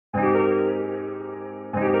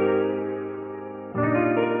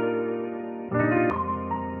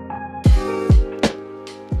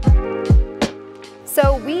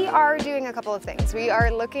a couple of things. We are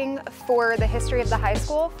looking for the history of the high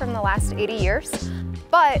school from the last 80 years,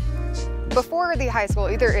 but before the high school,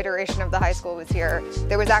 either iteration of the high school was here,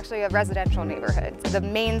 there was actually a residential neighborhood. The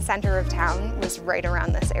main center of town was right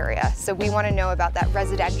around this area. So we want to know about that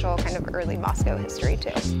residential kind of early Moscow history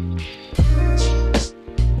too.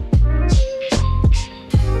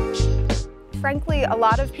 Frankly, a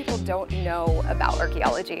lot of people don't know about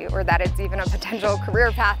archaeology or that it's even a potential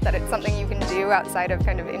career path, that it's something you can do outside of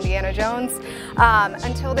kind of Indiana Jones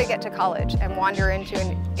until they get to college and wander into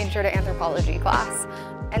an intro to anthropology class.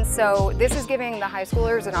 And so this is giving the high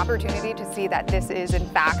schoolers an opportunity to see that this is in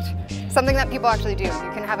fact something that people actually do. You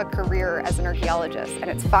can have a career as an archaeologist and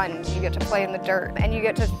it's fun. You get to play in the dirt and you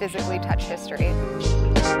get to physically touch history.